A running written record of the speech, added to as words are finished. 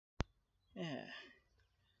Yeah.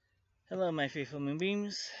 Hello, my faithful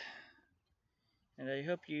Moonbeams, and I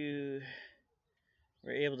hope you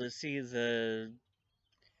were able to see the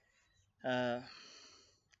uh,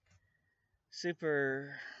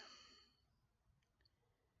 super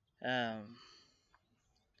um,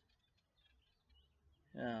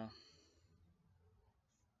 you know,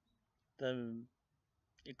 the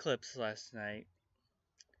eclipse last night.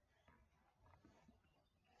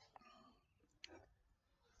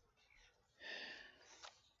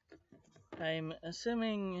 I'm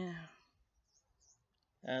assuming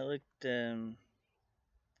it looked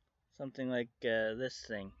something like this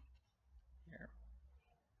thing here.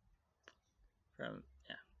 Something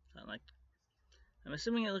like. I'm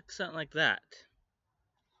assuming it looks something like that.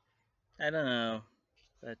 I don't know,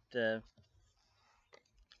 but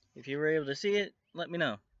if you were able to see it, let me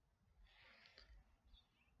know.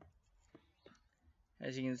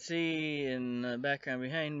 As you can see in the background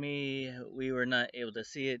behind me, we were not able to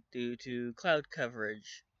see it due to cloud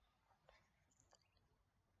coverage.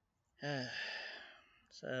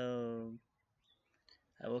 So,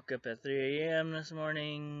 I woke up at 3 a.m. this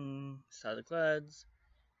morning, saw the clouds,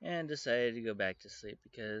 and decided to go back to sleep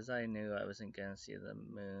because I knew I wasn't going to see the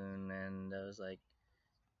moon, and I was like,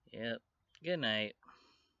 yep, good night.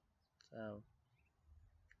 So,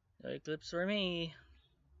 no eclipse for me.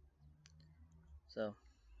 So,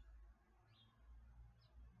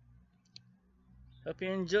 hope you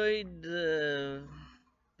enjoyed the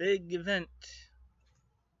big event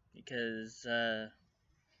because it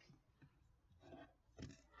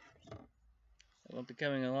won't be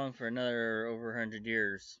coming along for another over 100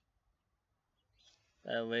 years.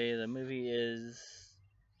 By the way, the movie is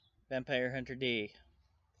Vampire Hunter D.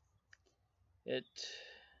 It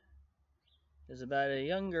is about a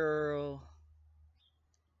young girl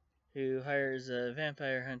who hires a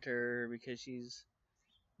vampire hunter because she's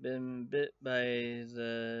been bit by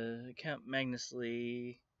the Count Magnus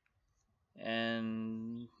Lee,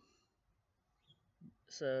 and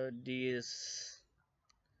so Dee is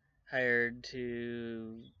hired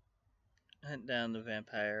to hunt down the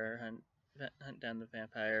vampire,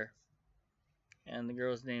 and the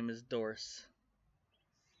girl's name is Doris.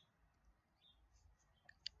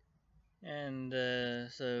 And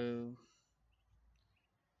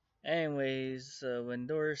anyways, when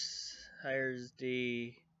Doris hires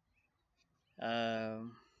Dee,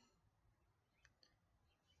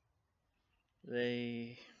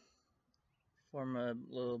 they form a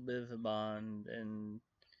little bit of a bond, and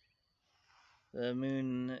the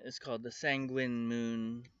moon is called the Sanguine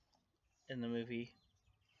Moon in the movie.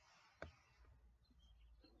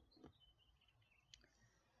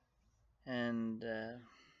 And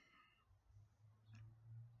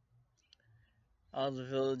all the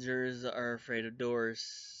villagers are afraid of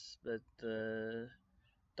Doris, but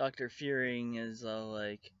Dr. Fearing is all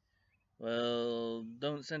like, well,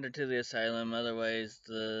 don't send her to the asylum, otherwise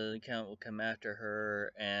the Count will come after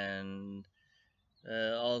her, and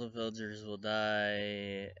all the villagers will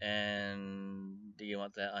die, and do you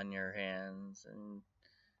want that on your hands? And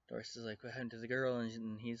Doris is like, what happened to the girl?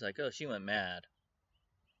 And he's like, oh, she went mad.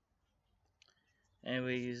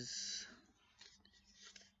 Anyways,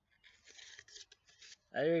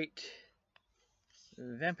 I rate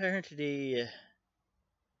Vampire Hunter D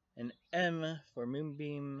an M for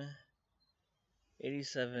Moonbeam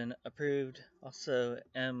 87 approved, also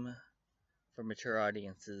M for mature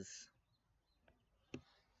audiences.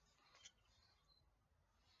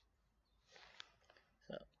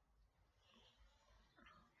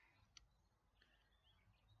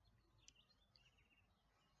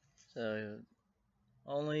 So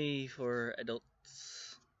only for adults.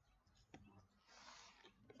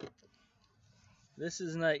 This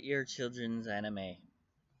is not your children's anime.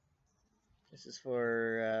 This is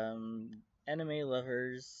for anime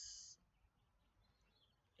lovers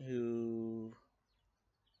who...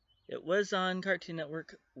 It was on Cartoon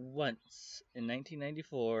Network once in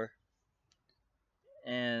 1994,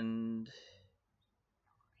 and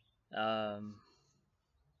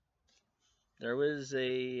there was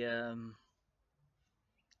a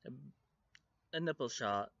nipple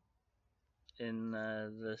shot in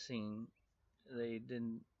the scene. They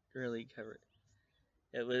didn't really cover it.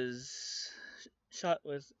 It was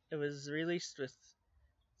released with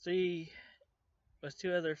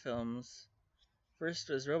two other films. First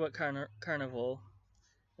was Robot Carnival,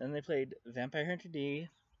 then they played Vampire Hunter D,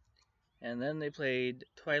 and then they played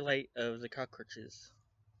Twilight of the Cockroaches.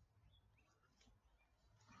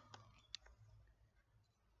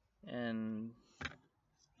 And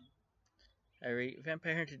I rate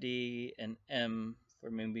Vampire Hunter D an M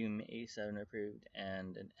for Moonbeam 87 approved,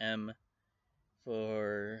 and an M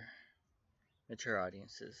for mature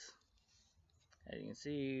audiences. As you can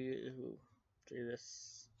see through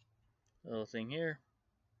this little thing here,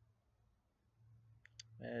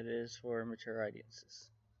 that is for mature audiences.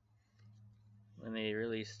 When they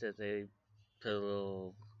released it, they put a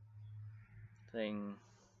little thing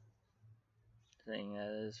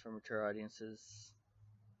that is for mature audiences.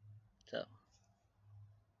 So,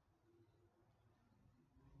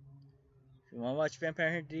 if you want to watch Vampire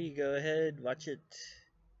Hunter D, go ahead, watch it.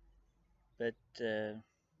 But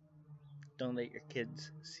don't let your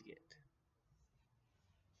kids see it.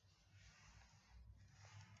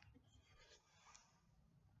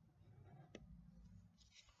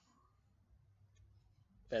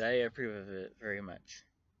 But I approve of it very much.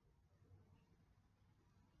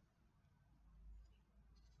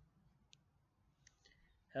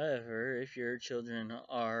 However, if your children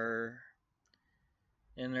are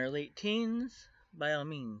in their late teens, by all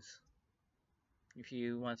means. If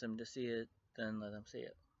you want them to see it, then let them see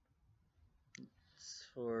it. It's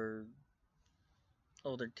for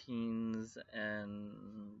older teens and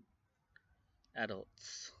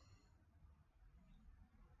adults.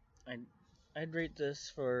 I'd rate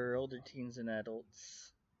this for older teens and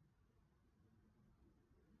adults.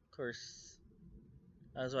 Of course,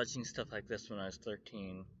 I was watching stuff like this when I was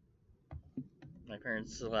 13. My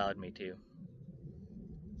parents allowed me to.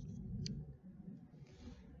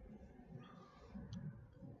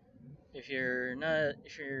 If you're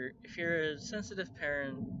a sensitive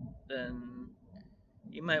parent, then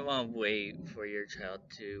you might want to wait for your child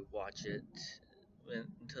to watch it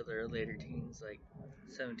until they're later teens, like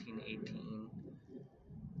 17, 18,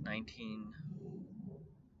 19.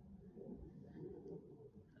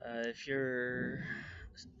 If you're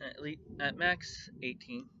at max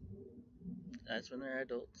 18, that's when they're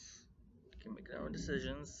adults. Can make their own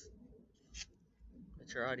decisions.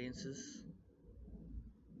 Mature audiences.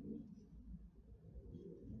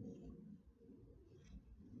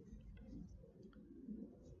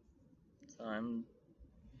 So I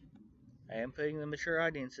am putting the mature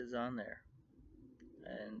audiences on there,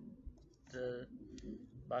 and the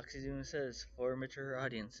box even says for mature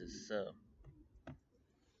audiences. So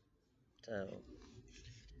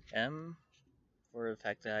M for the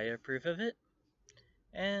fact that I approve of it,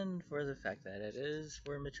 and for the fact that it is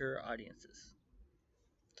for mature audiences.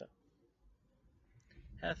 So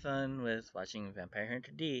have fun with watching Vampire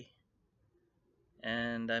Hunter D,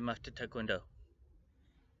 and I'm off to Taekwondo.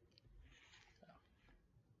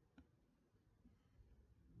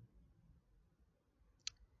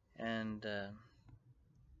 And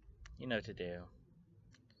you know what to do.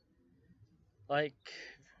 Like,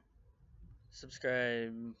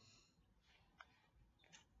 subscribe,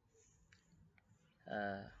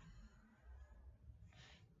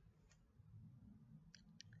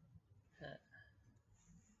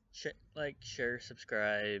 share,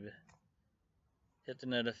 subscribe, hit the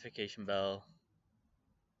notification bell.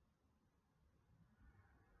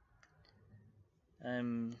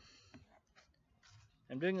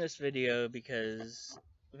 I'm doing this video because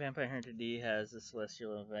Vampire Hunter D has a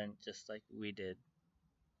celestial event just like we did,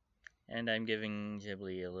 and I'm giving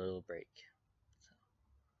Ghibli a little break.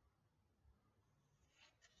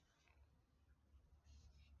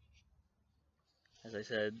 As I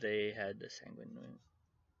said, they had the sanguine moon.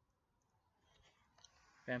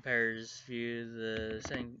 Vampires view the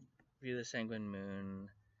sanguine moon,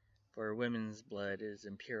 for women's blood is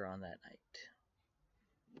impure on that night.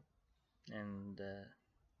 And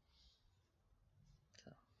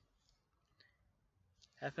so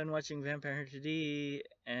have fun watching Vampire Hunter D,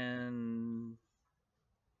 and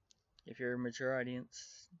if you're a mature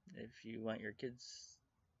audience, if you want your kids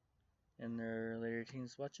in their later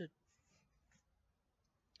teens, watch it.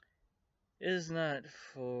 It is not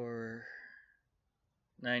for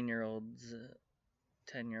 9-year-olds,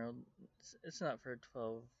 10-year-olds. It's not for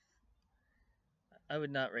 12. I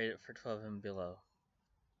would not rate it for 12 and below.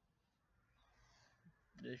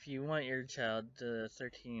 If you want your child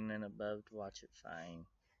 13 and above to watch it, fine.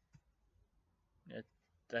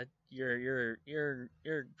 That you're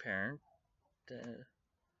a parent.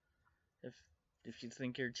 If you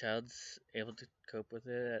think your child's able to cope with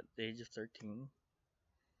it at the age of 13.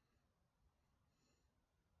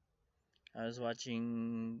 I was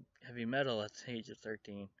watching heavy metal at the age of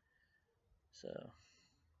 13, so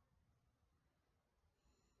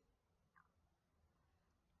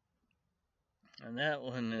and that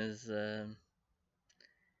one is a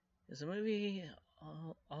movie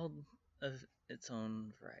all of its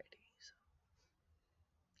own variety.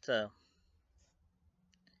 So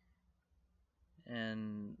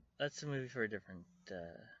and that's a movie for a different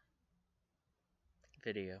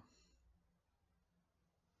video.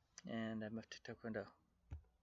 and I moved to Taekwondo.